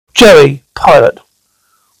Joey, Pilot.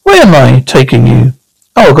 Where am I taking you?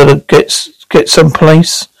 Oh, I've got to get some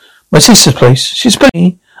place. My sister's place. She's putting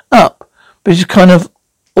me up, but she's kind of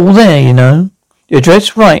all there, you know. The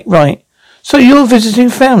address? Right. So you're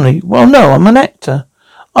visiting family? Well, no, I'm an actor.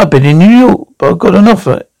 I've been in New York, but I've got an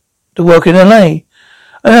offer to work in LA.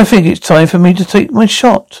 And I think it's time for me to take my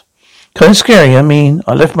shot. Kind of scary, I mean.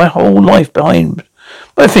 I left my whole life behind.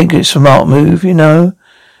 But I think it's a smart move, you know.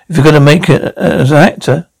 If you're going to make it as an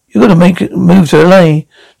actor, you've got to make it move to LA,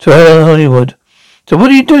 to Hollywood. So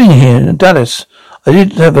what are you doing here in Dallas? I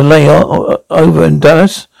didn't have a layover in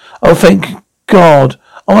Dallas. Oh, thank God.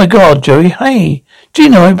 Oh my God, Joey. Hey,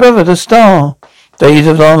 Gina, my brother, the star. Days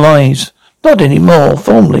of our lives. Not anymore,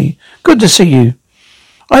 formally. Good to see you.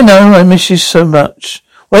 I know, I miss you so much.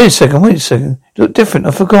 Wait a second. You look different,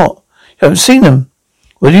 I forgot. You haven't seen them.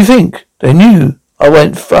 What do you think? They knew. I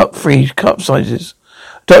went up 3 cup sizes.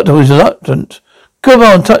 Doctor was reluctant. Come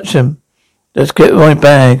on, touch him. Let's get my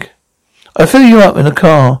bag. I'll fill you up in a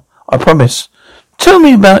car. I promise. Tell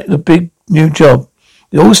me about the big new job.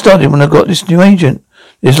 It all started when I got this new agent.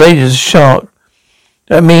 This lady's a shark.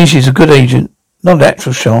 That means she's a good agent, not an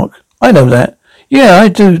actual shark. I know that. Yeah, I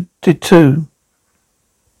did too.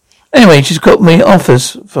 Anyway, she's got me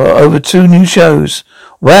offers for over 2 new shows.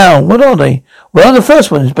 Wow, what are they? Well, the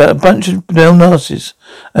first one is about a bunch of neo-Nazis.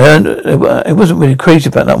 And it wasn't really crazy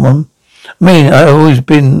about that one. I mean, I've always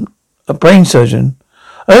been a brain surgeon.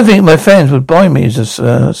 I don't think my fans would buy me as a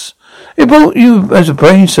nurse. It brought you as a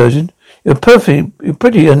brain surgeon. You're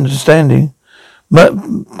pretty understanding. But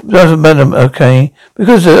doesn't matter, okay?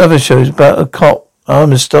 Because the other show is about a cop.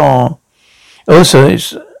 I'm a star. Also,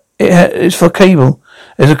 it's for cable.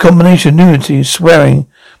 There's a combination of nudity and swearing,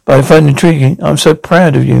 but I find it intriguing. I'm so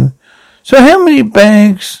proud of you. So how many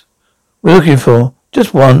bags we're looking for?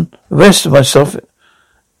 Just one. The rest of my stuff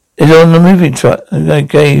is on the moving truck. And I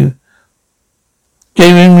gave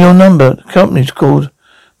him your number. The company's called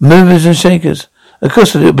Movers and Shakers. It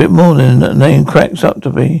costs a little bit more than the name cracks up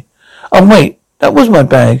to be. Oh wait, that was my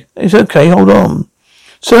bag. It's okay, hold on.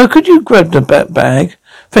 Sir, could you grab the bag?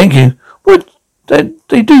 Thank you. What?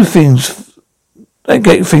 They do things. They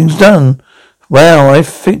get things done. Wow, I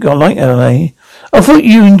think I like LA. I thought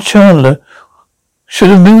you and Chandler should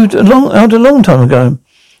have moved out a long time ago.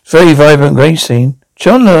 It's a very vibrant gay scene.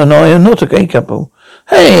 Chandler and I are not a gay couple.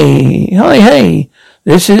 Hey.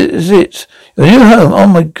 This is it. Your new home. Oh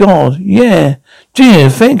my God. Yeah. Gina,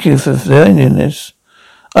 thank you for finding this.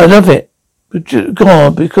 I love it. But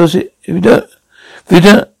God, because if you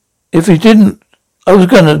didn't, I was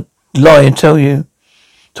gonna lie and tell you.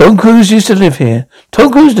 Tom Cruise used to live here. Tom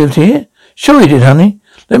Cruise lived here? Sure he did, honey.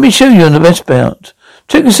 Let me show you on the best part.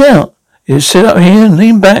 Check this out. You sit up here and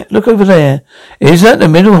lean back. Look over there. Is that the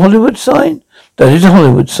middle Hollywood sign? That is a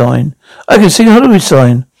Hollywood sign. I can see a Hollywood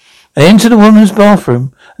sign. And into the woman's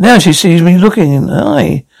bathroom. Now she sees me looking in the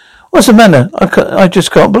eye. What's the matter? I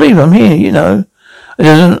just can't believe I'm here, you know.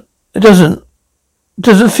 It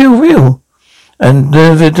doesn't feel real. And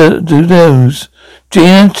neither do those.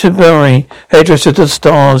 Gina Tiberi, hairdresser to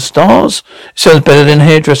stars. Stars? Sounds better than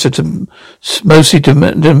hairdresser to mostly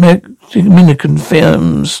Dominican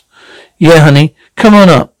films. Yeah, honey. Come on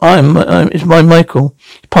up. It's my Michael.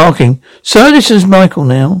 Parking. So this is Michael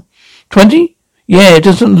now. 20? Yeah, it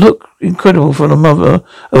doesn't look incredible for the mother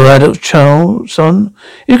of an adult child, son.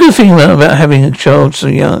 You can think about having a child so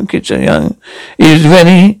young, kids so young. He's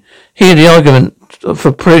ready. Hear the argument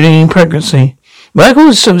for pregnancy. Michael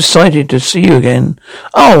was so excited to see you again.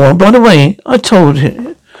 Oh, by the way, I told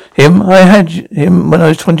him I had him when I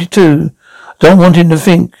was 22. Don't want him to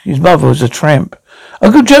think his mother was a tramp.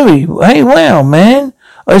 Uncle Joey, hey, wow, man.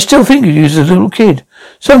 I still think of you as a little kid.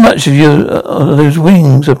 So much of you, those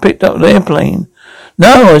wings are picked up the airplane.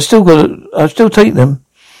 No, I still take them.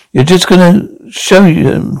 You're just gonna show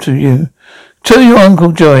them to you. Tell your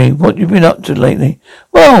Uncle Joey what you've been up to lately.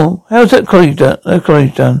 Well, how's that college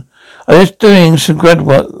done? I'm just doing some grad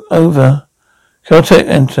work over. Caltech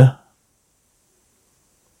enter.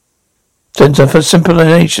 Center for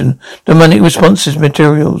Simplification, Demonic Responses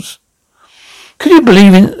Materials. Could you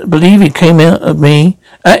believe it came out of me?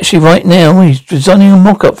 Actually, right now, he's designing a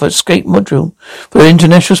mock-up for escape module for the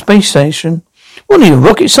International Space Station. What are you,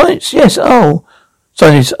 rocket science? Yes, oh.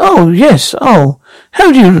 Scientist, oh, yes, oh.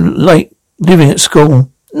 How do you like living at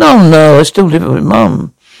school? No, I still live with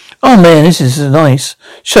Mum. Oh man, this is nice.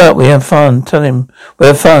 Shut up, we have fun. Tell him. We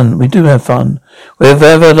have fun. We do have fun. We have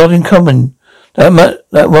a lot in common. That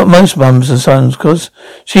what most mums and sons, cause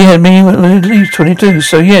she had me when I was 22.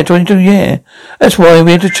 So yeah, 22, yeah. That's why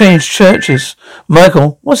we had to change churches.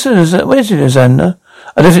 Michael, where's it, Xander?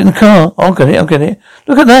 I left it in the car. I'll get it.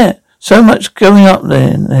 Look at that. So much going up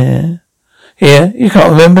there. Here, you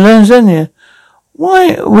can't remember those, can you?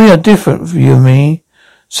 Why, we are different, you and me.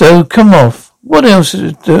 So, come off. What else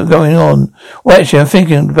is going on? Well, actually, I'm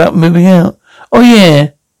thinking about moving out. Oh,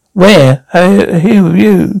 yeah. Where? Here with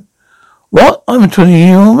you. What? I'm a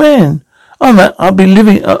 20-year-old man.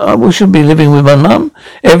 I should be living with my mum.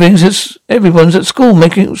 Everyone's at school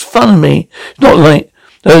making fun of me. It's not like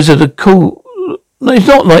those are the cool. No, it's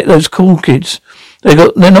not like those cool kids.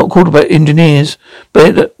 They're not called about engineers.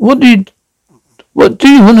 But what do you want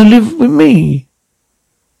to live with me?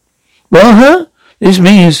 Well, this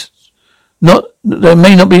me is not. There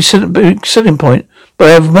may not be a big selling point, but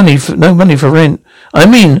I have no money for rent. I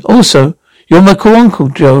mean, also, you're my cool uncle,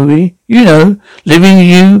 Joey. You know, living with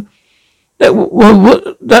you. That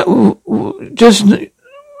would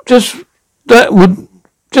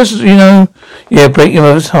break your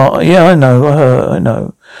mother's heart. Yeah, I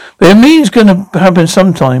know. But it means going to happen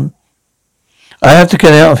sometime. I have to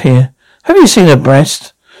get out of here. Have you seen her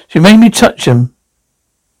breast? She made me touch them.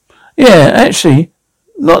 Yeah, actually,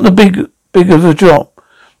 not the big of a drop,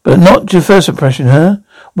 but not your first impression, huh?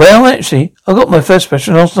 Well, actually, I got my first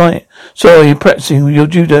impression last night. So you're practicing with your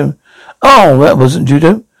judo. Oh, that wasn't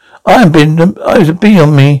judo. I was a bee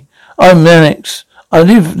on me. I'm Alex. I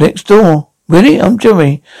live next door. Really? I'm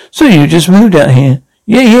Joey. So you just moved out here?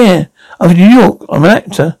 Yeah. I'm from New York. I'm an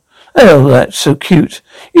actor. Oh, that's so cute.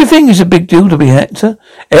 You think it's a big deal to be an actor?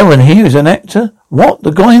 Ellen here is an actor. What?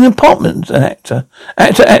 The guy in the apartment's an actor?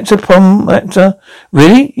 Prom actor?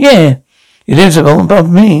 Really? Yeah. He lives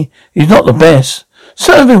above me. He's not the best.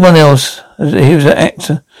 So everyone else here is an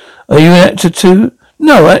actor. Are you an actor too?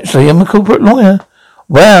 No, actually, I'm a corporate lawyer.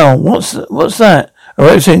 Wow, what's that? I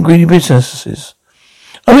represent greedy businesses.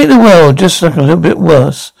 I make the world just look a little bit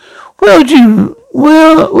worse. Were you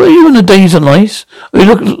on the days of nice? You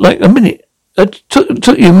look like a minute. It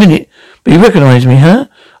took you a minute, but you recognise me, huh?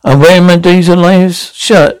 I'm wearing my Days of Lives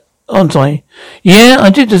shirt, aren't I? Yeah, I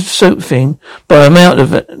did the soap thing, but I'm out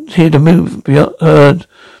of it here to move beyond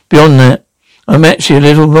that. I'm actually a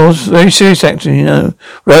little more very serious actor, you know.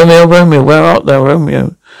 Romeo, where art thou,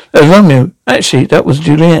 Romeo? Romeo. Actually, that was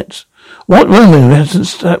Juliet. What? Romeo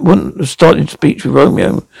wouldn't have started speech with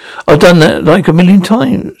Romeo. I've done that like a million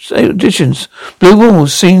times. Auditions. Blue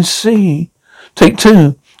Walls, Scene C. Take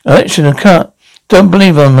 2. Action and cut. Don't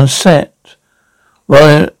believe I'm on set.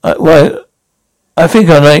 I think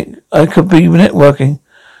I could be networking.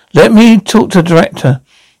 Let me talk to the director.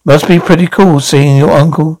 Must be pretty cool seeing your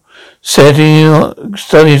uncle studying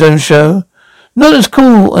his own show. Not as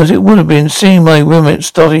cool as it would have been seeing my roommate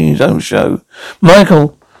studying his own show.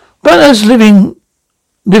 Michael, but as living,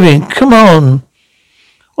 come on.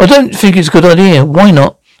 I don't think it's a good idea. Why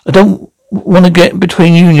not? I don't want to get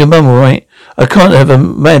between you and your mum, all right? I can't have her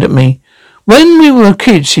mad at me. When we were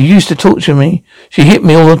kids, she used to torture me. She hit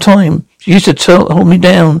me all the time. She used to hold me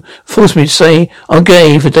down, force me to say I'm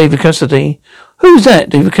gay for David Cassidy. Who's that,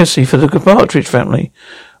 David Cassidy, for the Partridge Family?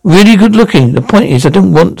 Really good looking. The point is, I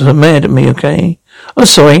don't want her mad at me, okay? I'm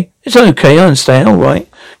sorry. It's okay. I understand. All right.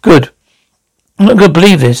 Good. I'm not going to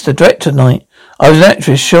believe this. The director tonight. I was an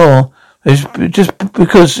actress, sure. It's just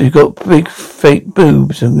because you've got big fake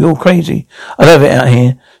boobs and you're crazy. I love it out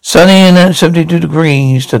here. Sunny and 72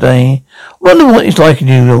 degrees today. Wonder what it's like in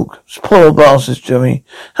New York. Poor bastards, Joey.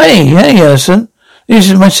 Hey, Alison. This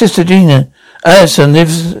is my sister Gina. Alison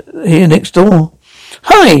lives here next door.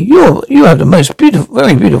 Hi, you have the most beautiful,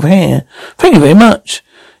 very beautiful hair. Thank you very much.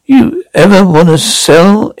 You ever want to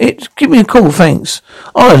sell it? Give me a call, thanks.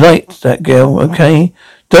 Oh, I liked that girl, okay?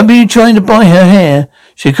 Don't be trying to buy her hair.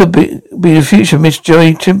 She could be the future Miss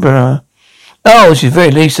Joey Timberer. Oh, she's very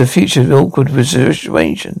least the future awkward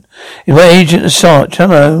situation. Is my agent a Sarge?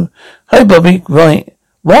 Hello. Hey, Bobby. Right.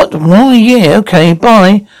 What? Oh, yeah, okay,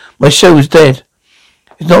 bye. My show is dead.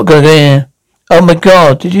 It's not going to air. Oh, my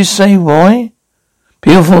God. Did you say why?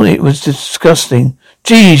 People thought it was disgusting.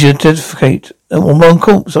 Geez, you defecate on one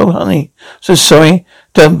corpse. Oh, honey. So sorry.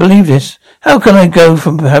 Don't believe this. How can I go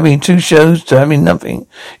from having 2 shows to having nothing?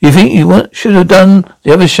 You think you should have done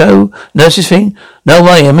the other show? Nurses thing? No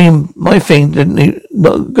way. I mean, my thing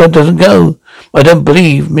God doesn't go. I don't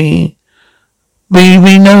believe me.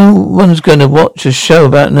 No one's going to watch a show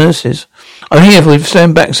about nurses. I'm here with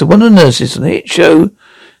Sam Baxter, one of the nurses on the hit show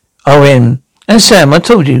ON. And Sam, I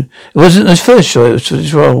told you, it wasn't his first choice for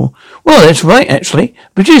this role. Well, that's right, actually.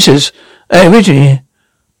 Producers originally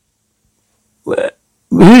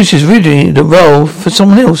the role for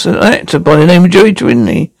someone else, an actor by the name of Joey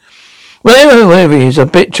Trinity. Wherever he is, I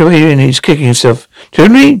bet Joey Trinity is kicking himself.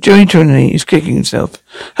 Joey Trinity is kicking himself.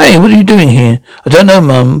 Hey, what are you doing here? I don't know,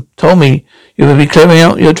 Mum. Told me You will be clearing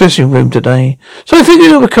out your dressing room today. So I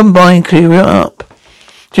figured I would come by and clear it up.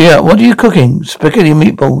 Gee, what are you cooking? Spaghetti and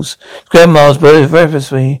meatballs. Grandma's breakfast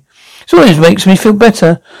for me. It always makes me feel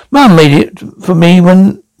better. Mum made it for me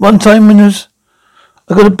one time when I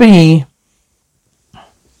got a B.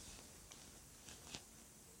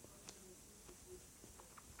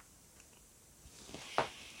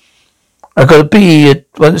 I got a B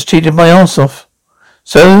once cheated my arse off.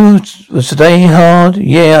 So, was today hard?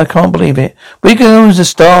 Yeah, I can't believe it. Week ago was the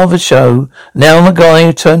star of the show. Now I'm a guy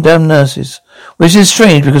who turned down nurses. Which is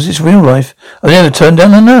strange because it's real life. I've never turned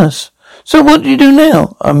down a nurse. So what do you do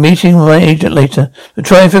now? I'm meeting my agent later to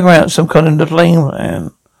try and figure out some kind of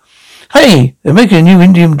plan. Hey, they're making a new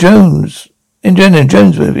Indiana Jones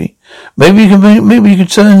movie. Maybe you could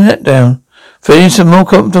turn that down. Feeling some more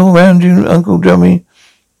comfortable around you, Uncle Johnny?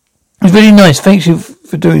 It's really nice. Thanks you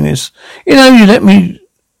for doing this. You know,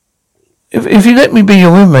 if you let me be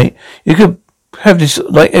your roommate, you could have this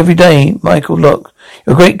like every day. Michael, look,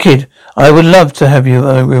 you're a great kid. I would love to have you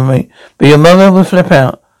a roommate, but your mother will flip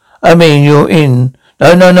out. I mean, you're in.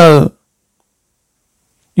 No.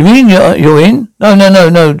 You mean you're in?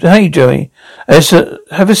 No. Hey, Joey.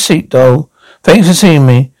 Have a seat, doll. Thanks for seeing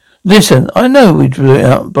me. Listen, I know we blew it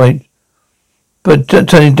up but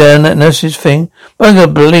turning down that nurse's thing, but I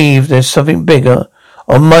gotta believe there's something bigger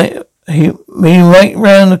on me right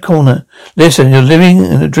round the corner. Listen, you're living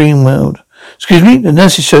in a dream world. Excuse me, the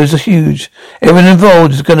nurse's shows are huge. Everyone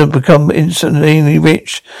involved is gonna become instantly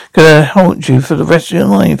rich, gonna haunt you for the rest of your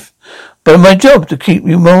life. But my job to keep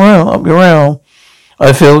you up your morale.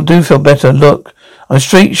 I do feel better. Look, I'm a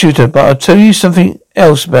straight shooter, but I'll tell you something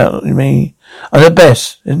else about me. I'm the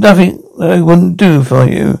best. There's nothing that I wouldn't do for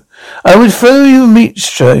you. I would throw you a meat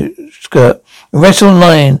skirt, rest on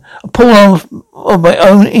line, pull off my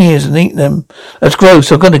own ears and eat them. That's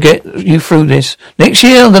gross. I'm going to get you through this. Next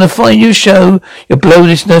year, I'm going to find you a show. You'll blow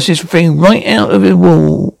this nurse's thing right out of the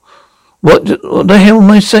wall. What the hell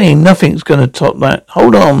am I saying? Nothing's going to top that.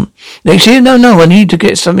 Hold on. Next year? No. I need to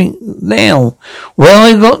get something now. Well,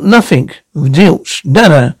 I got nothing. Zilch.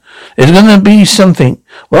 Nada. There's going to be something.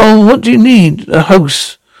 Well, what do you need? A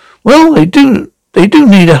host. Well, they do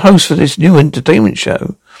need a host for this new entertainment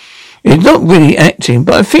show. It's not really acting,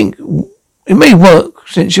 but I think it may work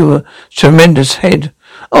since you're a tremendous head.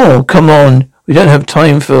 Oh, come on. We don't have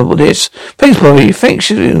time for this. Thanks, Bobby. Thank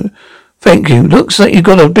you. Looks like you've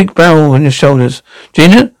got a big barrel on your shoulders.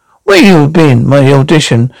 Gina, where you have been? My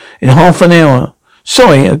audition in half an hour.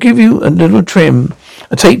 Sorry, I'll give you a little trim.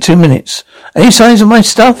 I'll take 2 minutes. Any signs of my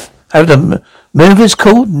stuff? Have the movers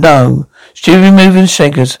called? No. Steering movers,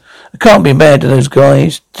 shakers. I can't be bad to those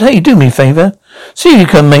guys. Hey, do me a favour. See if you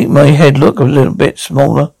can make my head look a little bit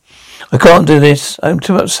smaller. I can't do this. I'm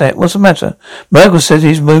too upset. What's the matter? Michael says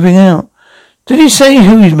he's moving out. Did he say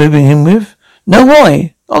who he's moving in with? No,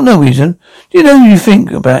 why? Oh, no reason. Do you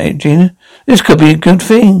think about it, Gina? This could be a good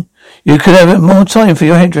thing. You could have more time for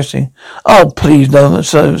your hairdressing. Oh, please, no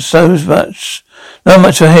much. Not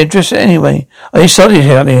much for hairdresser anyway. I started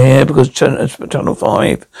having hair because Channel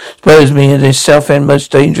 5 exposed me as South End's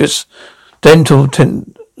most dangerous dental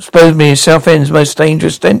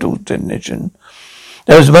technician.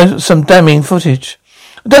 There was some damning footage.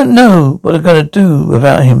 I don't know what I'm going to do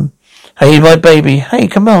without him. Hey, my baby. Hey,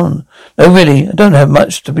 come on. No, really, I don't have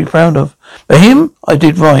much to be proud of. But him, I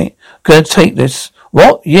did right. I'm going to take this.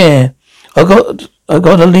 What? Yeah. I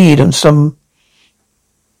got a lead on some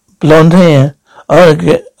blonde hair. I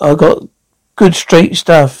got good straight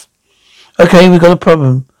stuff. Okay, we got a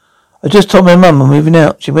problem. I just told my mum I'm moving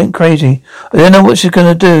out. She went crazy. I don't know what she's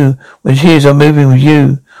going to do when she hears I'm moving with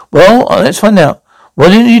you. Well, let's find out. Why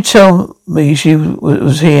didn't you tell me she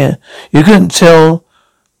was here? You couldn't tell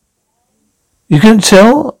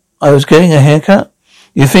I was getting a haircut?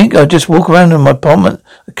 You think I'd just walk around in my apartment,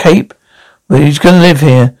 a cape? But he's going to live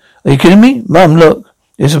here. Are you kidding me? Mum, look.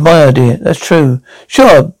 This is my idea. That's true.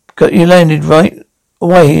 Sure, got you landed right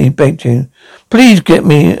away, he begged you. Please get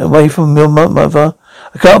me away from your mother.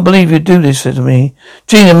 I can't believe you do this to me.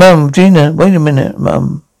 Gina, wait a minute,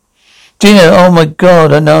 Mum. Gina, oh my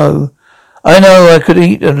God, I know I could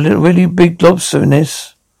eat a really big lobster in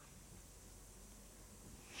this.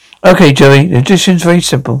 Okay, Joey, the audition's very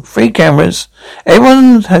simple. 3 cameras.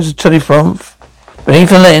 Everyone has a telephone beneath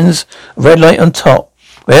the lens, a red light on top.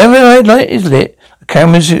 Wherever the red light is lit,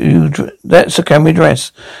 that's a camera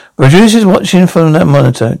address. Producer's watching from that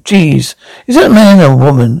monitor. Geez, is that a man or a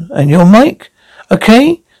woman? And your mic?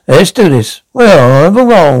 Okay, let's do this. Well, I have a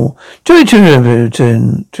roll. Joey to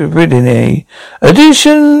Ridley.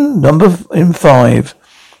 Audition number 5.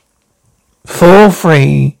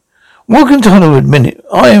 4-3. Welcome to Hollywood Minute.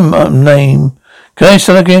 I am named Can I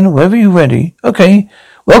start again? Whenever you're ready. Okay.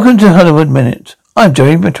 Welcome to Hollywood Minute. I'm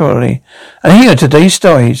Joey Matorelli, and here are today's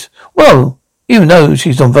stories. Well, even though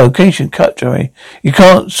she's on vacation, cut Joey. You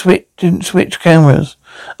didn't switch cameras.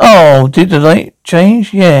 Oh, did the light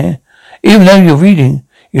change? Yeah. Even though you're reading,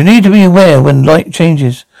 you need to be aware when light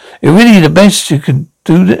changes. It's really the best you can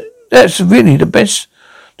do. That's really the best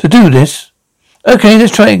to do this. Okay,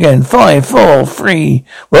 let's try it again. 5, 4, 3.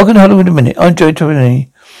 Welcome to Hollywood Minute. I'm Joey Matorelli.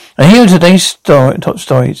 And here are today's top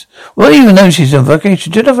stories. Well, even though she's on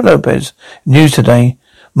vacation, Jennifer Lopez. News today.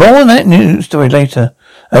 More on that news story later.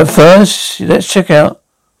 Let's check out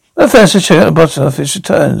the box office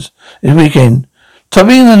returns this weekend.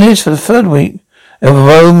 Topping the list for the third week of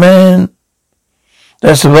Roman.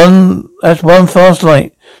 That's one fast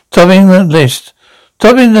light. Topping the list.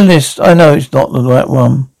 I know it's not the right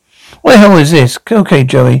one. What the hell is this? Okay,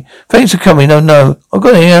 Joey. Thanks for coming. Oh no. I've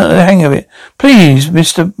got to get the hang of it. Please,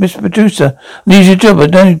 Mr. Producer. I need your job.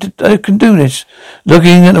 I can do this.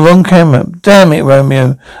 Looking at the wrong camera. Damn it,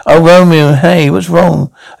 Romeo. Oh, Romeo. Hey, what's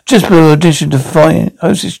wrong? Just put an audition to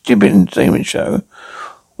host this stupid entertainment show.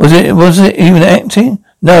 Was it even acting?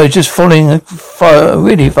 No, it's just following a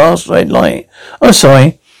really fast red light. Oh,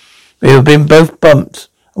 sorry. We've been both bumped.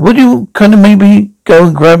 Would you kind of maybe go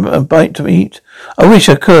and grab a bite to eat? I wish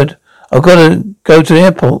I could. I've got to go to the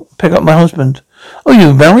airport, pick up my husband. Oh,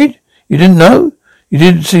 you married? You didn't know? You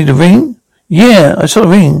didn't see the ring? Yeah, I saw the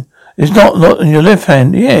ring. It's not in your left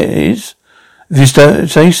hand. Yeah, it is. If you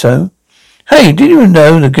say so. Hey, did you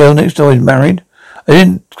know the girl next door is married?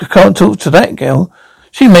 I can't talk to that girl.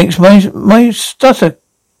 She makes my stutter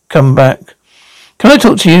come back. Can I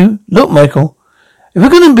talk to you? Look, Michael, if we're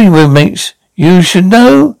going to be roommates, you should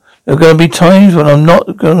know there are going to be times when I'm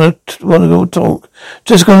not going to want to go talk.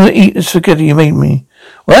 Just going to eat the spaghetti you made me.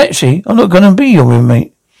 Well, actually, I'm not going to be your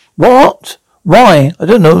roommate. What? Why? I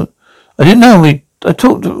don't know. I didn't know. I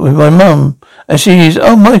talked with my mum, and she's,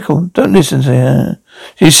 oh, Michael, don't listen to her.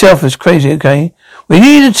 She's selfish, crazy, okay? We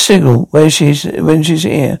need a signal when she's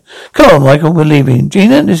here. Come on, Michael, we're leaving.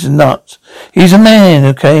 Gina, this is nuts. He's a man,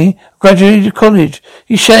 okay? Graduated college.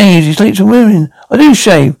 He shaves, he sleeps with women. I do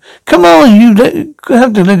shave. Come on, you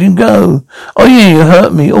have to let him go. Oh yeah, you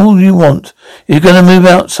hurt me. All you want. He's gonna move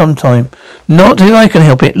out sometime. Not if I can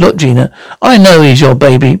help it. Look, Gina, I know he's your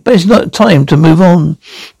baby, but it's not time to move on.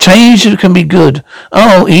 Change can be good.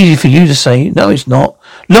 Oh, easy for you to say. No, it's not.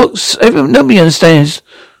 Look, nobody understands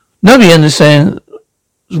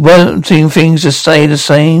wanting things to stay the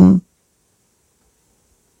same.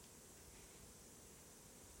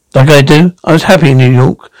 Like I do. I was happy in New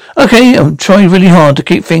York. Okay, I'm trying really hard to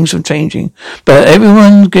keep things from changing. But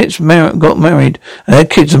everyone got married, and their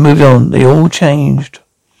kids have moved on. They all changed.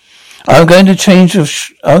 I'm going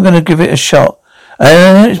to give it a shot.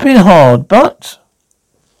 And it's been hard, but